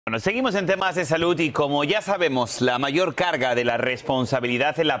Bueno, seguimos en temas de salud y como ya sabemos, la mayor carga de la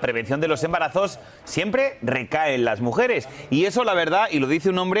responsabilidad en la prevención de los embarazos siempre recae en las mujeres. Y eso, la verdad, y lo dice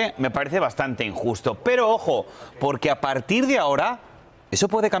un hombre, me parece bastante injusto. Pero ojo, porque a partir de ahora, eso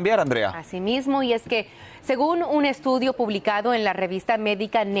puede cambiar, Andrea. Asimismo, y es que, según un estudio publicado en la revista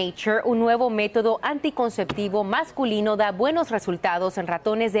médica Nature, un nuevo método anticonceptivo masculino da buenos resultados en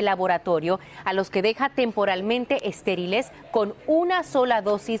ratones de laboratorio a los que deja temporalmente estériles con una sola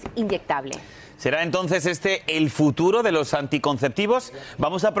dosis inyectable. ¿Será entonces este el futuro de los anticonceptivos?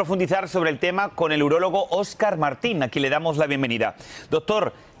 Vamos a profundizar sobre el tema con el urólogo Oscar Martín, a quien le damos la bienvenida.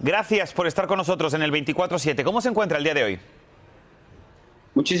 Doctor, gracias por estar con nosotros en el 24/7. ¿Cómo se encuentra el día de hoy?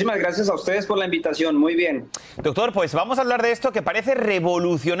 Muchísimas gracias a ustedes por la invitación, muy bien. Doctor, pues vamos a hablar de esto que parece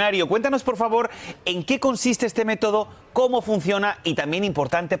revolucionario. Cuéntanos, por favor, en qué consiste este método, cómo funciona y también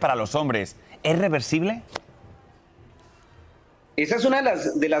importante para los hombres. ¿Es reversible? Esa es una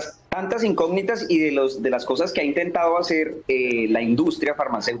de las tantas incógnitas y de las cosas que ha intentado hacer la industria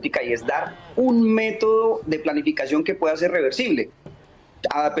farmacéutica, y es dar un método de planificación que pueda ser reversible.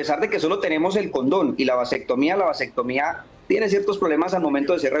 A pesar de que solo tenemos el condón y la vasectomía tiene ciertos problemas al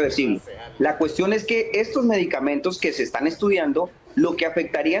momento de ser reversible. La cuestión es que estos medicamentos que se están estudiando, lo que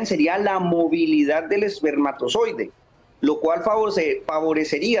afectarían sería la movilidad del espermatozoide, lo cual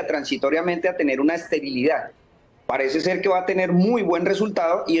favorecería transitoriamente a tener una esterilidad. Parece ser que va a tener muy buen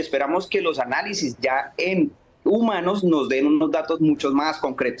resultado y esperamos que los análisis ya en humanos nos den unos datos mucho más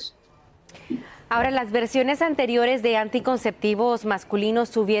concretos. Ahora, las versiones anteriores de anticonceptivos masculinos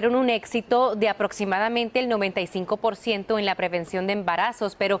tuvieron un éxito de aproximadamente el 95% en la prevención de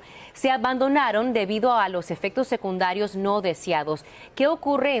embarazos, pero se abandonaron debido a los efectos secundarios no deseados. ¿Qué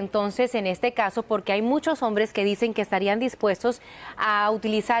ocurre entonces en este caso? Porque hay muchos hombres que dicen que estarían dispuestos a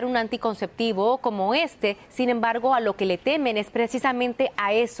utilizar un anticonceptivo como este, sin embargo, a lo que le temen es precisamente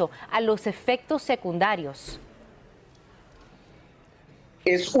a eso, a los efectos secundarios.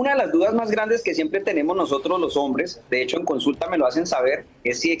 Es una de las dudas más grandes que siempre tenemos nosotros los hombres. De hecho, en consulta me lo hacen saber,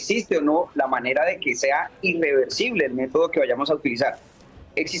 es si existe o no la manera de que sea irreversible el método que vayamos a utilizar.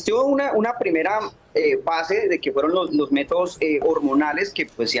 Existió una primera fase de que fueron los métodos hormonales, que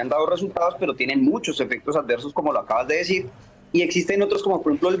pues sí han dado resultados, pero tienen muchos efectos adversos, como lo acabas de decir. Y existen otros, como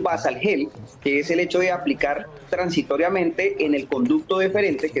por ejemplo el basalgel, que es el hecho de aplicar transitoriamente en el conducto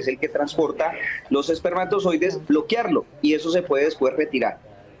deferente, que es el que transporta los espermatozoides, bloquearlo, y eso se puede después retirar.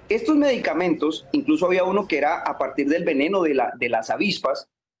 Estos medicamentos, incluso había uno que era a partir del veneno de las avispas,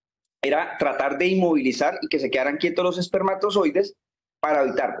 era tratar de inmovilizar y que se quedaran quietos los espermatozoides para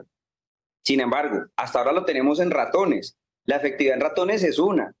evitarlo. Sin embargo, hasta ahora lo tenemos en ratones. La efectividad en ratones es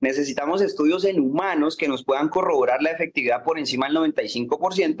una. Necesitamos estudios en humanos que nos puedan corroborar la efectividad por encima del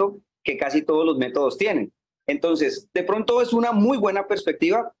 95% que casi todos los métodos tienen. Entonces, de pronto es una muy buena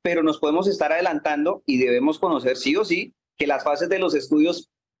perspectiva, pero nos podemos estar adelantando y debemos conocer sí o sí que las fases de los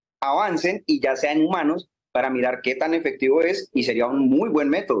estudios avancen y ya sea en humanos para mirar qué tan efectivo es, y sería un muy buen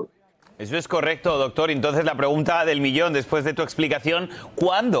método. Eso es correcto, doctor. Entonces, la pregunta del millón, después de tu explicación,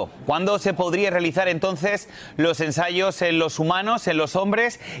 ¿cuándo? ¿Cuándo se podría realizar entonces los ensayos en los humanos, en los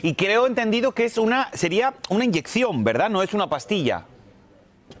hombres? Y creo entendido que sería una inyección, ¿verdad? No es una pastilla.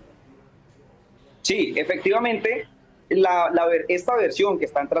 Sí, efectivamente, esta versión que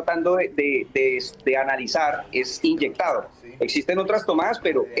están tratando de analizar es inyectado. Existen otras tomadas,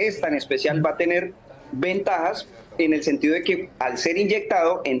 pero esta en especial va a tener ventajas en el sentido de que al ser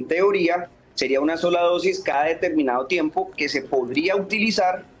inyectado, en teoría, sería una sola dosis cada determinado tiempo que se podría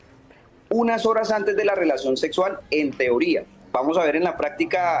utilizar unas horas antes de la relación sexual, en teoría. Vamos a ver en la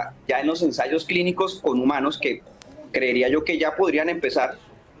práctica, ya en los ensayos clínicos con humanos, que creería yo que ya podrían empezar,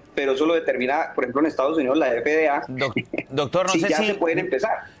 pero eso lo determina, por ejemplo, en Estados Unidos la FDA. Doctor, no sí, sé ya si se pueden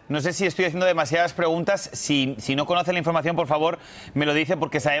empezar. No sé si estoy haciendo demasiadas preguntas. Si no conoce la información, por favor, me lo dice,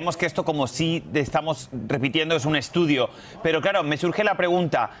 porque sabemos que esto, como sí estamos repitiendo, es un estudio. Pero claro, me surge la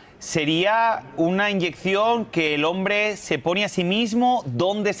pregunta, ¿sería una inyección que el hombre se pone a sí mismo?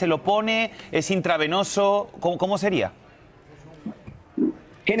 ¿Dónde se lo pone? ¿Es intravenoso? ¿Cómo sería?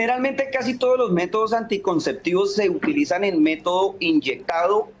 Generalmente casi todos los métodos anticonceptivos se utilizan en método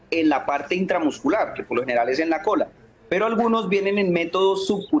inyectado en la parte intramuscular, que por lo general es en la cola, pero algunos vienen en método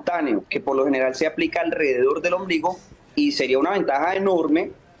subcutáneo, que por lo general se aplica alrededor del ombligo, y sería una ventaja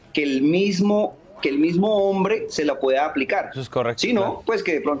enorme que el mismo hombre se la pueda aplicar. Eso es correcto. Si no, pues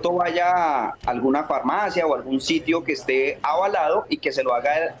que de pronto vaya a alguna farmacia o algún sitio que esté avalado y que se lo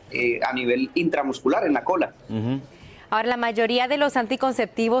haga a nivel intramuscular en la cola. Ahora, la mayoría de los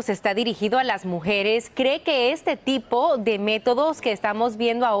anticonceptivos está dirigido a las mujeres. ¿Cree que este tipo de métodos que estamos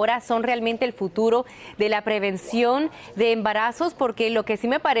viendo ahora son realmente el futuro de la prevención de embarazos? Porque lo que sí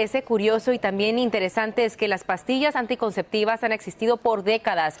me parece curioso y también interesante es que las pastillas anticonceptivas han existido por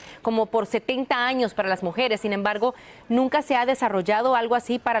décadas, como por 70 años para las mujeres. Sin embargo, nunca se ha desarrollado algo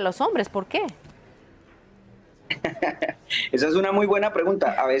así para los hombres. ¿Por qué? Esa es una muy buena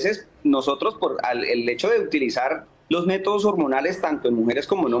pregunta. A veces nosotros, el hecho de utilizar los métodos hormonales, tanto en mujeres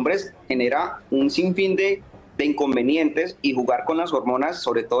como en hombres, genera un sinfín de inconvenientes, y jugar con las hormonas,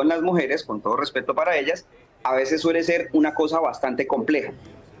 sobre todo en las mujeres, con todo respeto para ellas, a veces suele ser una cosa bastante compleja.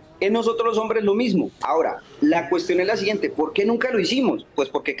 En nosotros los hombres lo mismo. Ahora, la cuestión es la siguiente: ¿por qué nunca lo hicimos? Pues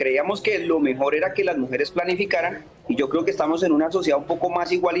porque creíamos que lo mejor era que las mujeres planificaran, y yo creo que estamos en una sociedad un poco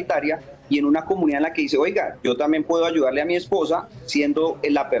más igualitaria y en una comunidad en la que dice, oiga, yo también puedo ayudarle a mi esposa siendo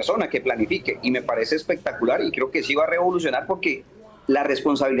la persona que planifique, y me parece espectacular, y creo que sí va a revolucionar, porque la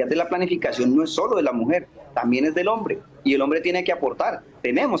responsabilidad de la planificación no es solo de la mujer, también es del hombre, y el hombre tiene que aportar,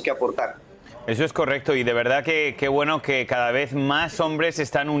 tenemos que aportar. Eso es correcto, y de verdad que qué bueno que cada vez más hombres se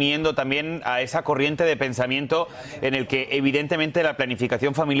están uniendo también a esa corriente de pensamiento en el que evidentemente la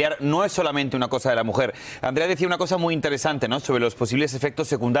planificación familiar no es solamente una cosa de la mujer. Andrea decía una cosa muy interesante, ¿no?, sobre los posibles efectos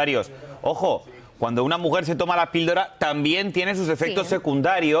secundarios. Ojo, cuando una mujer se toma la píldora también tiene sus efectos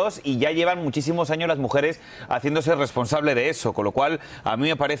secundarios, y ya llevan muchísimos años las mujeres haciéndose responsable de eso, con lo cual a mí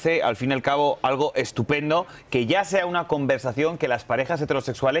me parece, al fin y al cabo, algo estupendo que ya sea una conversación, que las parejas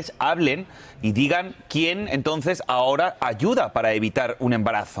heterosexuales hablen y digan quién entonces ahora ayuda para evitar un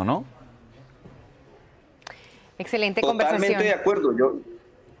embarazo, ¿no? Excelente conversación. Totalmente de acuerdo.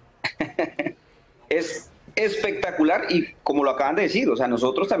 Es espectacular, y como lo acaban de decir, o sea,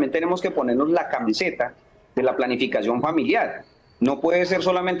 nosotros también tenemos que ponernos la camiseta de la planificación familiar. No puede ser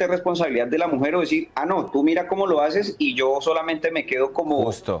solamente responsabilidad de la mujer, o decir, ah, no, tú mira cómo lo haces y yo solamente me quedo como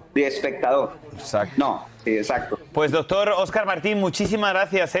de espectador. Exacto. No, sí, exacto. Pues doctor Oscar Martín, muchísimas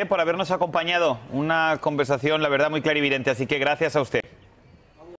gracias por habernos acompañado. Una conversación, la verdad, muy clarividente, así que gracias a usted.